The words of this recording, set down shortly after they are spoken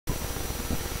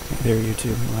There,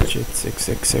 YouTube,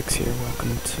 Legit666 here.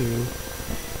 Welcome to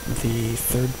the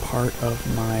third part of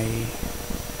my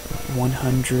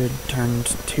 100 turned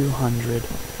 200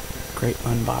 crate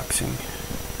unboxing.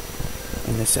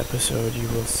 In this episode, you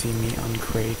will see me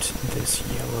uncrate this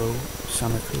yellow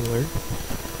summer cooler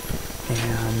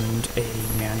and a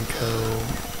Manco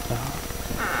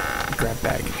grab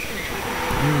bag.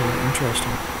 Ooh,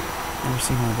 interesting. Never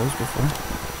seen one of those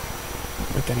before.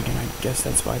 But then again, I guess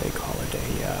that's why they call it a,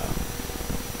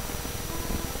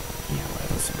 what are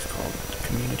those things called? A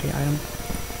community item?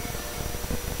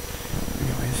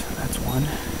 Anyways, that's one.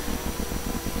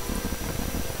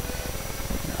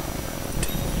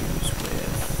 To use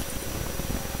with.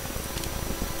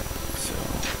 So,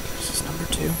 this is number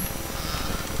 2.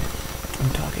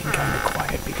 I'm talking kind of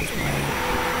quiet because my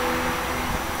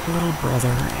little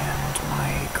brother and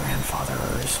my grandfather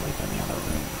are asleep in the other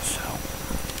room, so.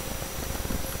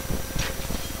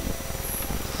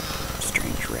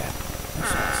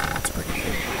 That's awesome, that's pretty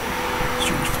good.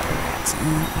 Strange fire rats.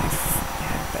 I've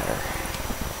had better.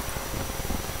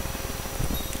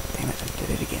 Damn it, I did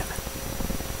it again.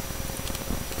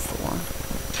 4.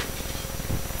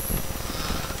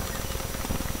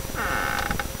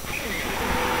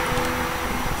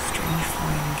 Strange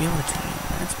flying guillotine.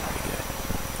 That's pretty good.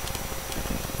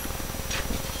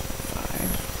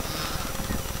 5.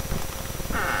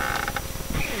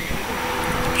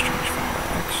 Another strange fire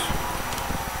axe.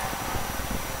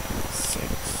 6.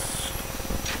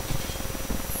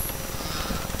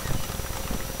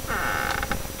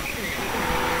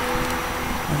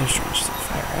 Another strange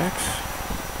fire axe.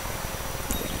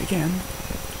 Did it again.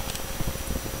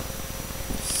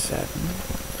 7.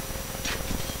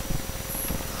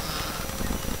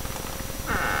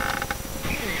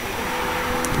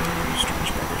 Strange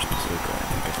beggar's bazooka. I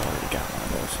think I've already got one of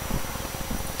those.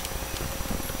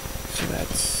 So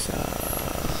that's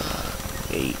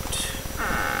 8.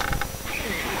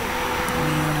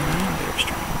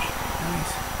 Strange.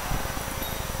 Nice.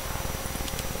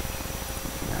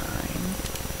 9.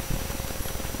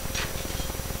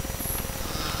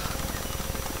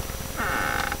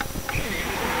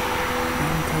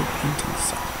 Uncrate painting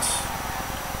sets.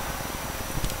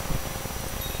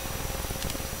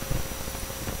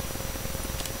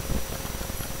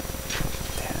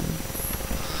 10.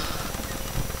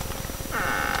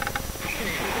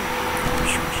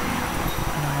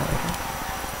 Annihilator.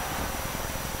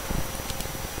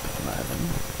 11.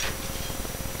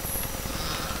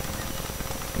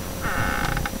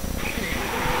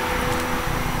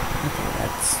 Okay,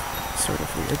 that's sort of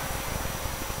weird.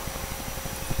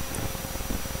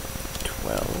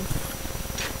 12.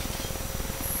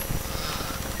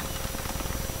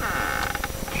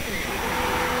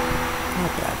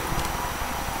 Not bad.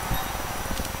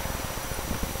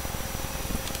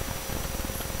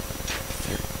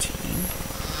 13.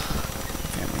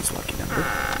 Family's lucky number.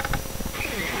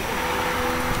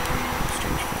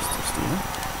 Strange Fist of Steel.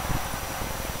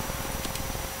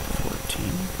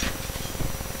 14.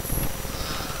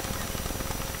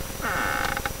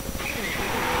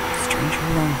 Strange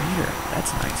Long Heater.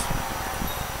 That's nice.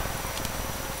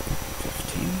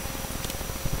 15.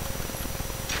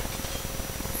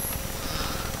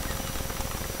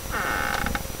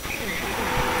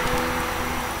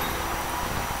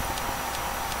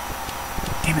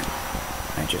 'Damn it.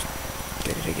 I just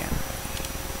did it again.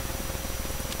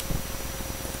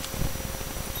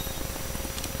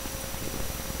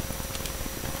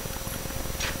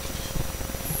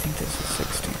 I think this is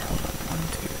 16. Hold on. 1,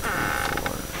 2, 3,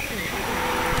 4.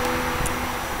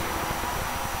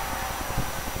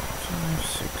 5,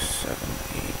 6, 7,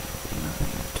 8,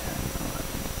 9, 10,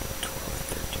 11, 12,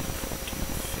 13, 14,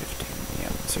 15.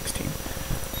 Yep, 16.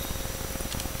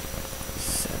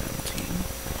 17.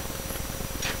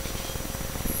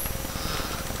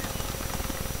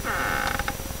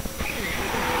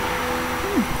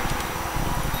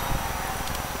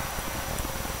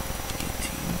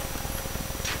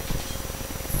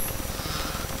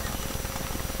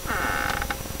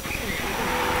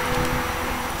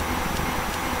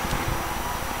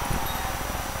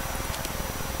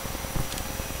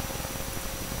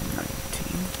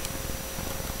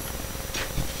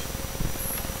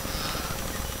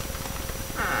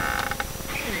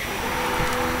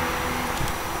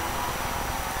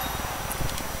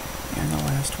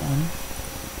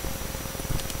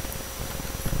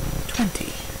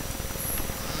 20.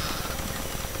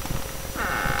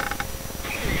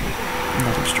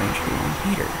 Another strange long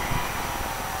heater.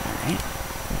 Alright.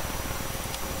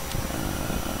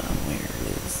 Where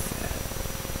is that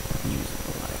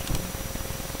usable item?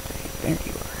 There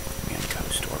you are. Manco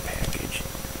store package.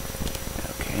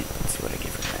 Okay, let's see what I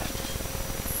get from that.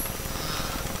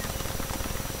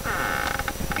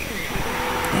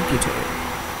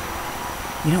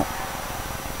 You know,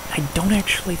 I don't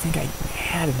actually think I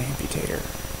had an amputator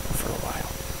for a while.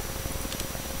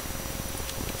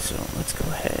 So let's go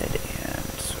ahead and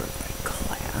sort by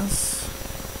class.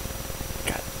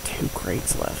 Got 2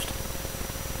 crates left.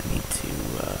 I need to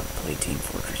play Team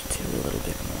Fortress 2 a little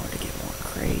bit more to get more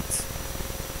crates.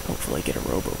 Hopefully get a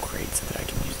robo crate so that I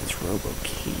can use this robo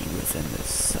key within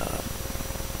this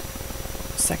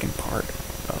second part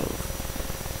of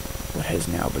what has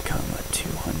now become a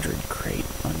 200 crate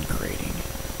uncrating.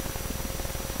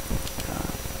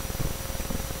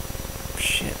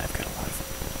 Shit, I've got a lot of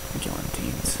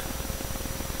guillotines.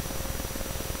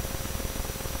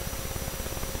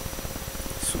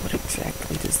 So what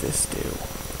exactly does this do?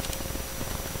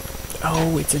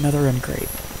 Oh, it's another uncrate.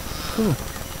 Whew.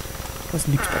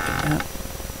 Wasn't expecting that.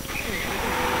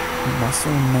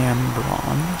 Muscle Man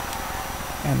Brawn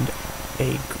and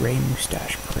a gray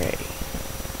mustache prey.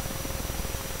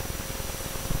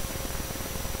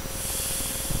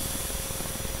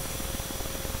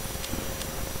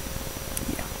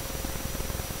 Yeah.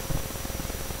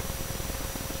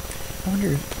 I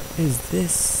wonder, is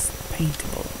this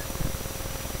paintable?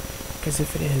 Because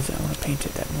if it is, I want to paint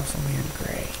it that Muscle Man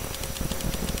gray.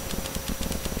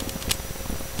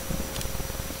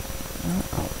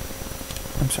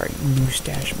 I'm sorry,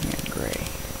 Mustache Man Gray.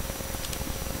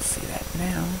 Let's see that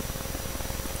now.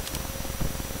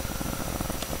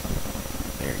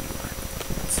 There you are.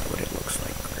 Let's see what it looks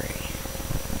like gray.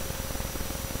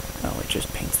 Oh, it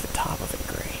just paints the top of it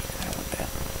gray. I don't want that.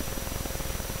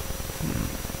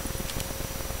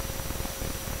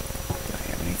 Do I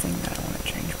have anything that I want to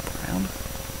change brown?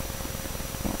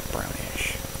 Well,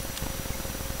 brownish.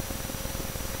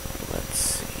 Let's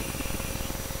see.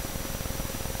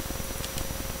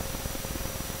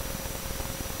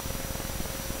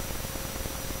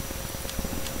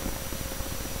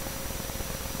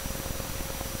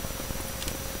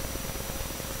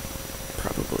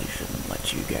 Probably shouldn't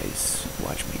let you guys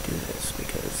watch me do this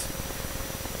because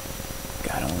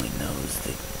God only knows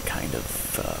the kind of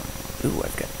ooh,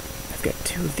 I've got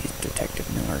 2 of these Detective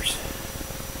Millers.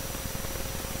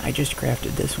 I just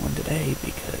crafted this one today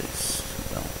because,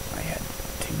 well, I had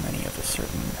too many of a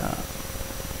certain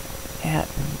hat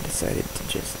and decided to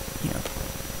just, you know,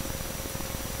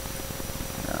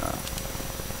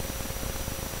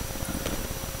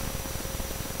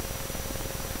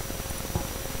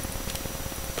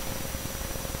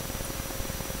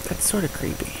 that's sort of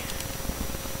creepy.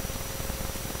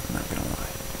 I'm not gonna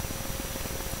lie.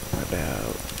 What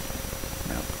about...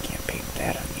 No, can't paint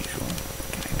that unusual.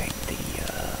 Can I paint the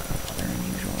other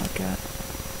unusual I've got?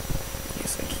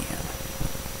 Yes, I can.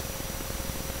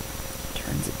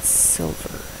 Turns it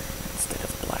silver instead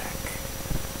of black.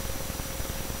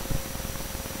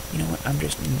 You know what? I'm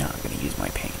just not gonna use my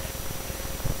paint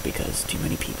because too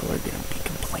many people are gonna be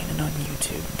complaining on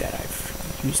YouTube that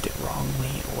I've used it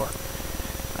wrongly or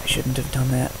I shouldn't have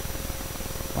done that.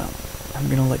 Well, I'm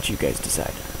gonna let you guys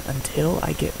decide. Until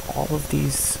I get all of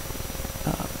these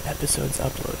episodes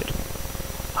uploaded,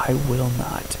 I will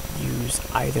not use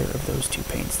either of those 2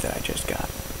 paints that I just got.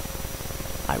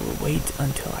 I will wait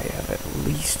until I have at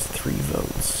least 3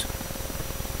 votes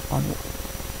on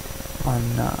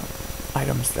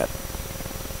items that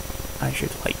I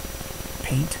should, like,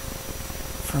 paint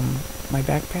from my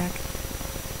backpack.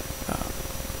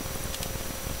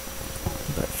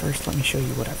 But first, let me show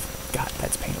you what I've got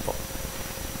that's paintable.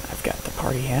 I've got the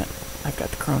party hat, I've got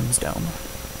the Cronin's Dome,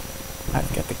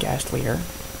 I've got the Ghastlier,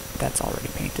 that's already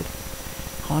painted,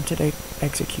 Haunted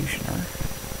Executioner,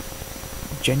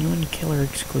 Genuine Killer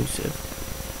Exclusive,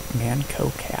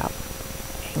 Manco Cap,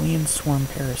 Alien Swarm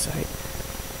Parasite,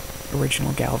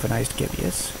 Original Galvanized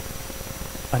Gibeus,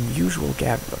 Unusual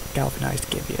Galvanized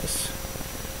Gibeus,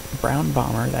 Brown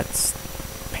Bomber, that's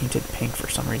painted pink for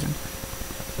some reason,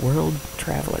 World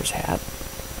Traveler's Hat,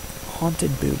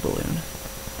 Haunted Boo Balloon,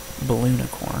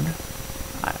 Balloonicorn.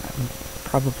 I'm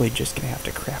probably just gonna have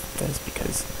to craft this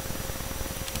because,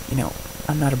 you know,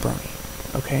 I'm not a brony,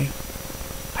 okay?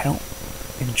 I don't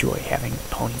enjoy having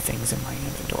pony things in my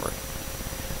inventory.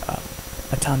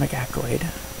 Atomic Accolade,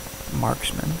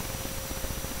 Marksman,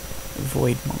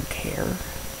 Void Monk Hair,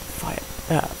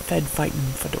 Fed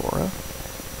Fightin' Fedora,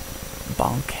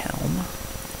 Bonk Helm,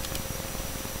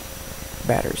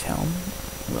 Batter's Helm,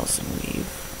 Wilson Weave,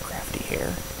 Crafty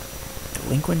Hair,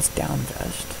 Delinquent's Down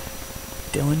Vest,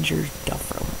 Dillinger's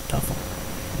Duffel,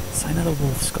 Sign of the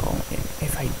Wolf Skull.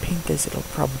 If I paint this, it'll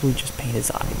probably just paint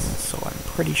his eyes, so I'm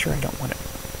pretty sure I don't want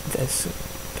this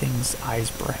thing's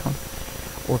eyes brown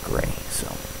or gray, so.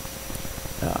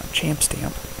 Champ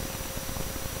Stamp,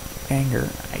 Anger,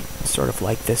 I sort of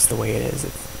like this the way it is,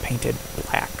 it's painted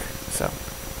black, so.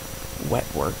 Wet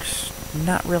Works.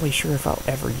 Not really sure if I'll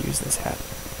ever use this hat.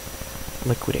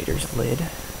 Liquidator's lid.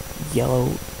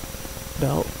 Yellow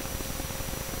belt.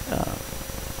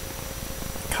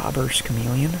 Cobber's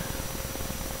chameleon.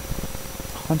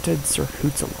 Haunted Sir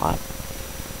Hoots-a-Lot.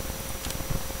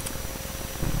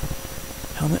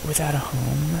 Helmet without a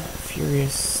home.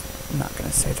 Furious. I'm not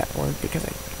gonna say that word because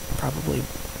I probably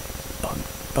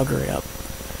bugger it up.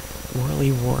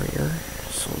 Whirly Warrior.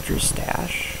 Soldier's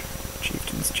Stash.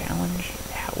 Chieftain's Challenge.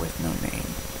 Hat with no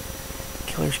name.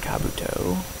 Killer's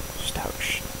Kabuto. Stout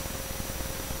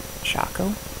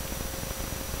Shako.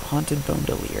 Haunted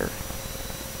Bondelier.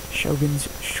 Shogun's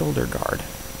Shoulder Guard.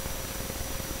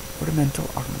 Ornamental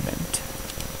Armament.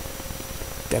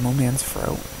 Demoman's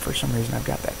Fro. For some reason I've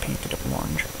got that painted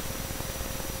orange.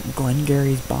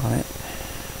 Glengarry's Bonnet.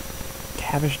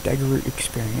 Tavish Degarroot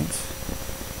Experience.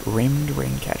 Rimmed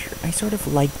Raincatcher. I sort of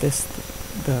like this,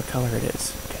 the color it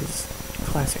is, because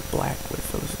classic black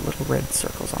with those little red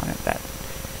circles on it, that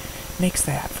makes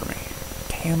the hat for me.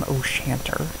 Tam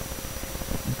O'Shanter.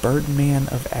 Birdman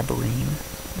of Aberreen.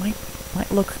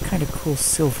 Might look kind of cool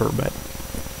silver, but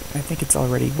I think it's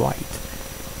already white.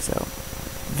 So,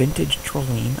 Vintage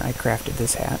Trolline. I crafted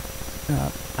this hat.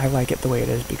 I like it the way it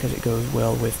is because it goes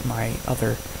well with my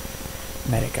other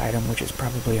medic item, which is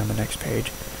probably on the next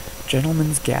page.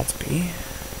 Gentleman's Gatsby.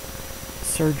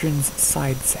 Surgeon's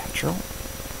Side Satchel.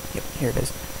 Yep, here it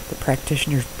is. The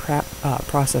Practitioner's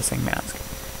Processing Mask.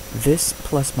 This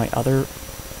plus my other,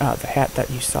 the hat that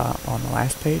you saw on the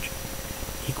last page,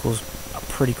 equals a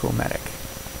pretty cool medic.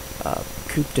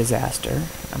 Coop Disaster.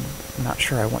 I'm not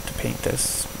sure I want to paint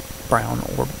this brown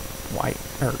or white,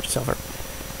 or silver,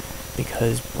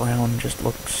 because brown just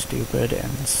looks stupid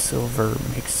and silver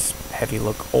makes heavy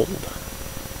look old.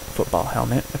 Football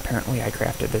helmet. Apparently I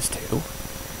crafted this too.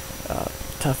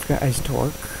 Tough Guy's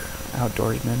Torque.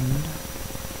 Outdoorsman.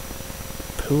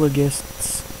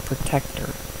 Pulagist's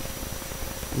Protector.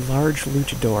 Large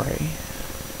Luchadore.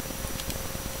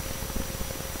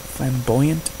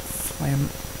 Flamboyant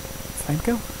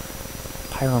Flamco?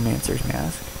 Pyromancer's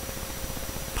Mask.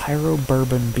 Pyro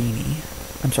Bourbon Beanie.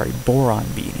 I'm sorry, Boron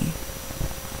Beanie.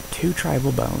 2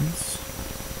 Tribal Bones.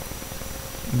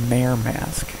 Mare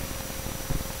Mask.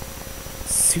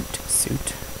 Suit.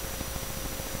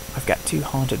 I've got 2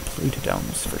 Haunted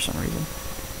Plutodomes for some reason.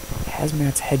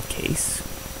 Hazmat's Head Case.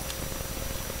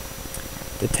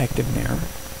 Detective Mare.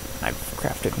 I've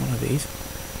crafted one of these.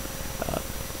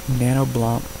 Nano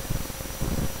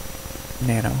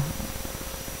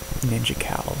Ninja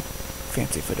Cowl.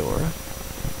 Fancy Fedora.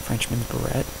 Frenchman's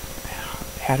Beret.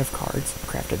 Hat of Cards.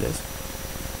 Crafted this.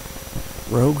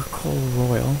 Rogue Coal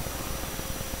Royal.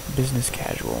 Business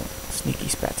Casual. Sneaky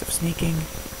Spats of Sneaking.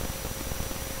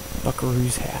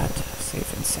 Buckaroo's Hat.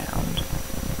 Safe and Sound.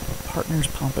 Partner's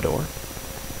Pompadour.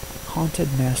 Haunted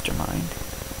Mastermind.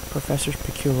 Professor's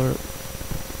Peculiar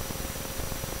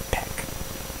Peck.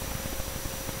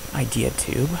 Idea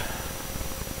Tube.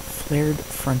 Flared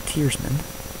Frontiersman.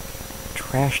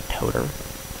 Trash Toter.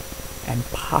 And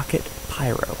Pocket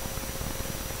Pyro.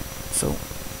 So,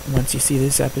 once you see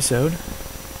this episode,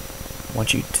 I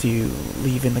want you to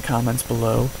leave in the comments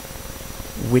below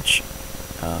which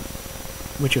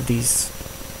of these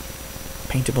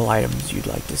paintable items you'd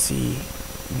like to see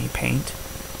me paint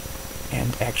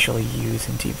and actually use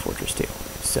in Team Fortress 2.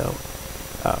 So,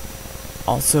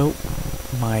 also,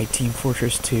 my Team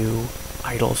Fortress 2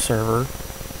 idle server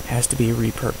has to be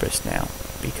repurposed now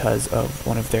because of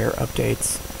one of their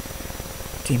updates.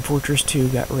 Team Fortress 2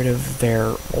 got rid of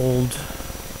their old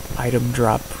item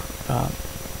drop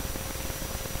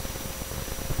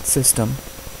system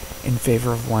in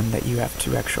favor of one that you have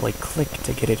to actually click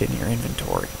to get it in your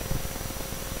inventory.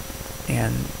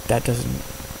 And that doesn't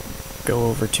go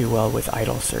over too well with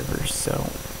idle servers,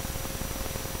 so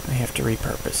I have to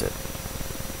repurpose it.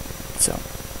 So,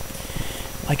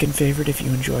 like and favorite if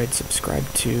you enjoyed,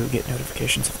 subscribe to get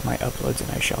notifications of my uploads, and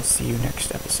I shall see you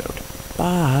next episode.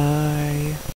 Bye!